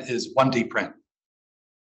print is 1D print.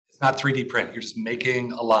 It's not 3D print. You're just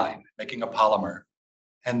making a line, making a polymer.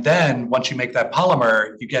 And then once you make that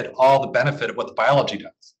polymer, you get all the benefit of what the biology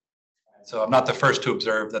does. So I'm not the first to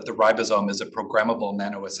observe that the ribosome is a programmable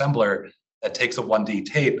nanoassembler that takes a 1D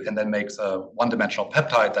tape and then makes a one-dimensional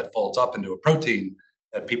peptide that folds up into a protein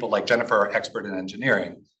that people like Jennifer are expert in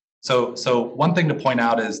engineering. So one thing to point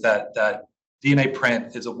out is that DNA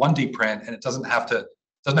print is a 1D print, and it doesn't have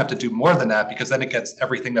to do more than that, because then it gets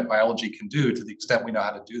everything that biology can do to the extent we know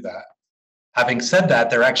how to do that. Having said that,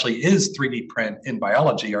 there actually is 3D print in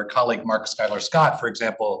biology. Our colleague Mark Schuyler Scott, for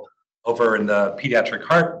example, over in the pediatric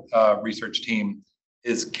heart research team,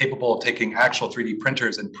 is capable of taking actual 3D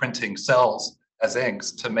printers and printing cells as inks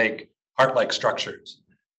to make heart-like structures.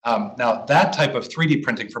 Now, that type of 3D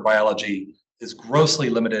printing for biology is grossly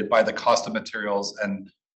limited by the cost of materials and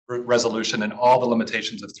resolution and all the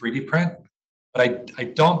limitations of 3D print. But I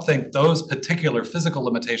don't think those particular physical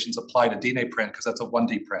limitations apply to DNA print, because that's a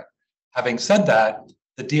 1D print. Having said that,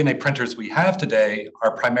 the DNA printers we have today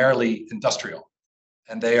are primarily industrial,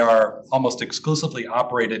 and they are almost exclusively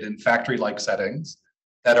operated in factory-like settings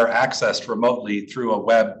that are accessed remotely through a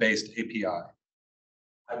web-based API.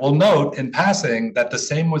 I will note in passing that the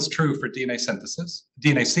same was true for DNA synthesis,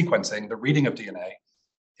 DNA sequencing, the reading of DNA,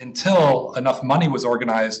 until enough money was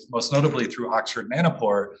organized, most notably through Oxford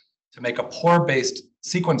Nanopore, to make a pore-based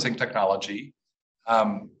sequencing technology,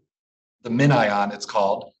 the MinION it's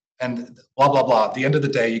called, and blah, blah, blah. At the end of the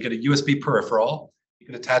day, you get a USB peripheral, you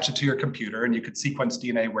can attach it to your computer, and you could sequence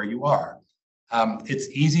DNA where you are. It's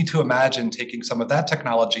easy to imagine taking some of that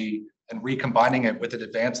technology and recombining it with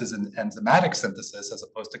advances in enzymatic synthesis as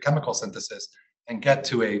opposed to chemical synthesis, and get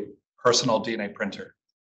to a personal DNA printer.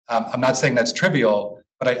 I'm not saying that's trivial,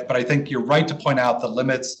 but I think you're right to point out the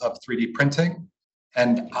limits of 3D printing.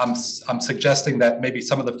 And I'm suggesting that maybe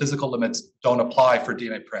some of the physical limits don't apply for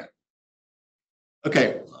DNA print.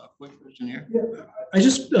 Okay, quick question here. Yeah,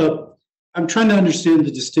 I'm trying to understand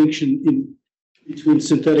the distinction between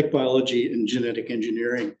synthetic biology and genetic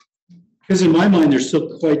engineering, because in my mind, they're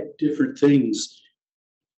still quite different things.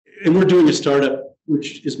 And we're doing a startup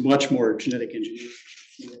which is much more genetic engineering.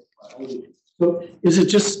 So is it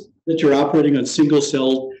just that you're operating on single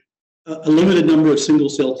cell, a limited number of single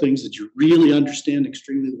cell things that you really understand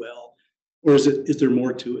extremely well? Or is there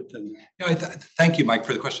more to it than that? Thank you, Mike,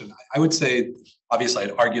 for the question. I would say, obviously,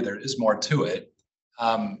 I'd argue there is more to it.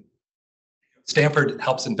 Stanford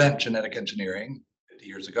helps invent genetic engineering 50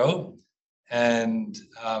 years ago, and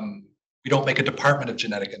we don't make a department of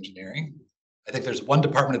genetic engineering. I think there's one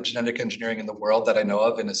department of genetic engineering in the world that I know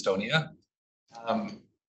of in Estonia.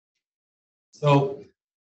 So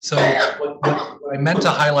what I meant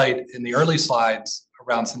to highlight in the early slides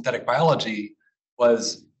around synthetic biology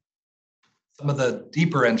was some of the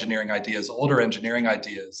deeper engineering ideas, older engineering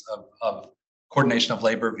ideas of coordination of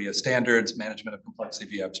labor via standards, management of complexity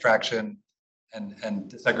via abstraction, and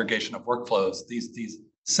disaggregation of workflows. These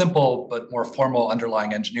simple but more formal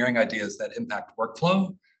underlying engineering ideas that impact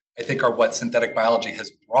workflow, I think, are what synthetic biology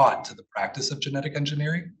has brought to the practice of genetic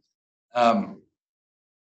engineering.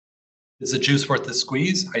 Is the juice worth the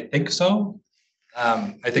squeeze? I think so.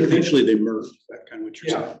 I think eventually they merge. That kind of what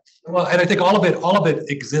you're saying. Well, and I think all of it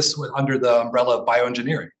exists under the umbrella of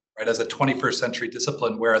bioengineering, right? As a 21st century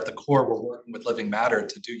discipline, where at the core we're working with living matter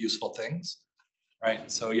to do useful things,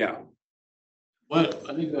 right? So yeah. Well,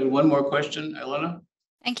 I think I had one more question, Elena.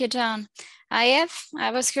 Thank you, John. I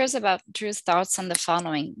was curious about Drew's thoughts on the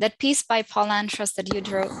following. That piece by Paul Antros that you,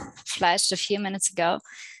 Drew, flashed a few minutes ago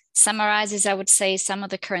summarizes, I would say, some of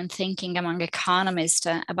the current thinking among economists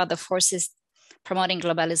about the forces promoting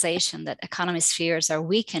globalization that economists fears are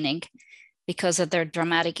weakening because of their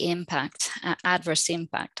dramatic impact, adverse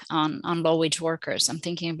impact on low-wage workers. I'm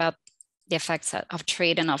thinking about the effects of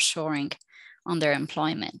trade and offshoring on their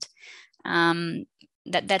employment.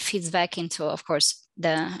 That feeds back into, of course,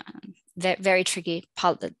 the very tricky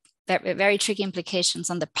implications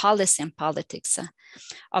on the policy and politics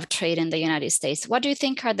of trade in the United States. What do you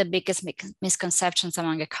think are the biggest misconceptions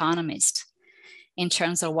among economists in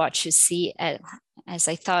terms of what you see as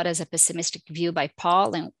I thought as a pessimistic view by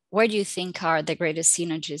Paul, and where do you think are the greatest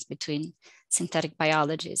synergies between synthetic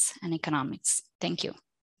biologies and economics? Thank you.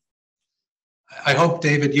 I hope,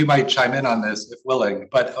 David, you might chime in on this if willing,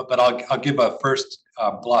 but I'll give a first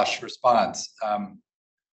blush response. I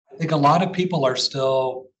think a lot of people are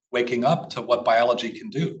still waking up to what biology can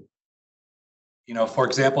do. You know, for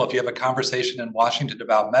example, if you have a conversation in Washington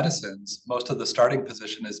about medicines, most of the starting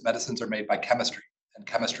position is medicines are made by chemistry and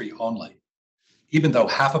chemistry only, even though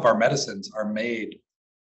half of our medicines are made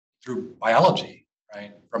through biology,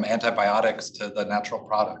 right? From antibiotics to the natural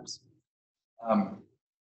products.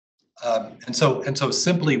 And so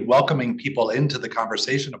simply welcoming people into the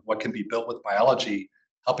conversation of what can be built with biology,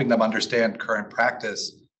 helping them understand current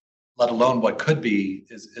practice, let alone what could be,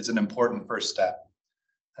 is an important first step.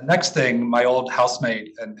 The next thing, my old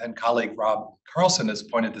housemate and colleague Rob Carlson has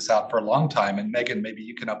pointed this out for a long time, and Megan, maybe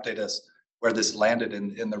you can update us where this landed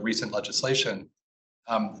in the recent legislation.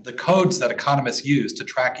 The codes that economists use to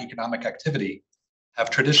track economic activity have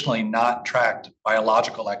traditionally not tracked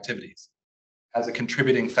biological activities as a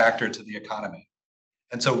contributing factor to the economy.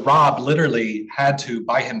 And so Rob literally had to,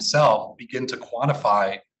 by himself, begin to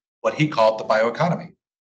quantify what he called the bioeconomy,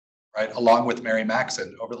 right, along with Mary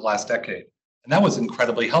Maxon over the last decade. And that was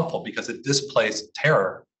incredibly helpful because it displaced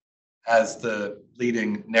terror as the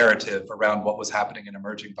leading narrative around what was happening in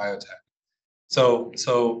emerging biotech. So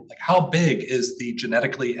like, how big is the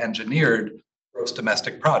genetically engineered gross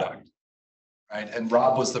domestic product, right? And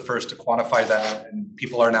Rob was the first to quantify that, and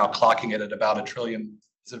people are now clocking it at about $1 trillion.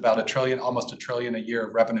 Is it about $1 trillion, almost $1 trillion a year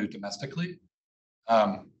of revenue domestically?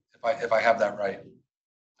 If I have that right.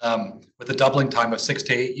 With a doubling time of 6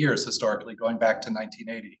 to 8 years historically, going back to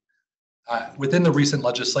 1980. Within the recent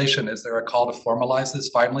legislation, is there a call to formalize this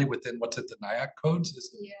finally within the NIAC codes?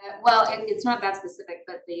 Yeah, well, it's not that specific,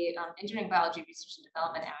 but the Engineering, Biology, Research and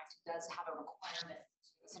Development Act does have a requirement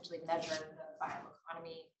to essentially measure the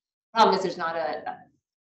bioeconomy. Problem is there's not a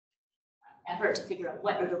effort to figure out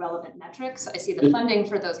what are the relevant metrics. I see the funding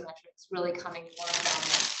for those metrics really coming more from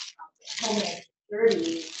the Homeland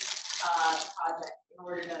Security project in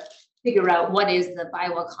order to figure out what is the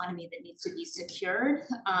bioeconomy that needs to be secured,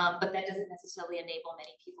 but that doesn't necessarily enable many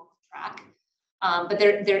people to track. But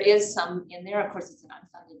there is some in there. Of course, it's an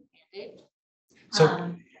unfunded mandate.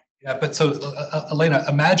 So, yeah, but so Elena,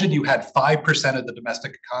 imagine you had 5% of the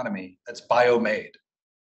domestic economy that's bio-made,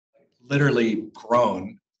 literally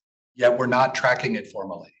grown, yet we're not tracking it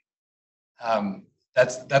formally.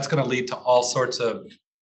 That's going to lead to all sorts of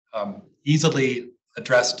easily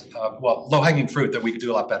addressed, low-hanging fruit that we could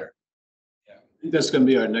do a lot better. I think that's going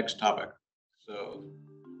to be our next topic. So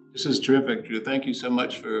this is terrific, Drew. Thank you so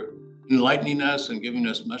much for enlightening us and giving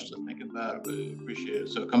us much to think about. Really appreciate it.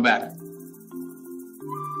 So come back.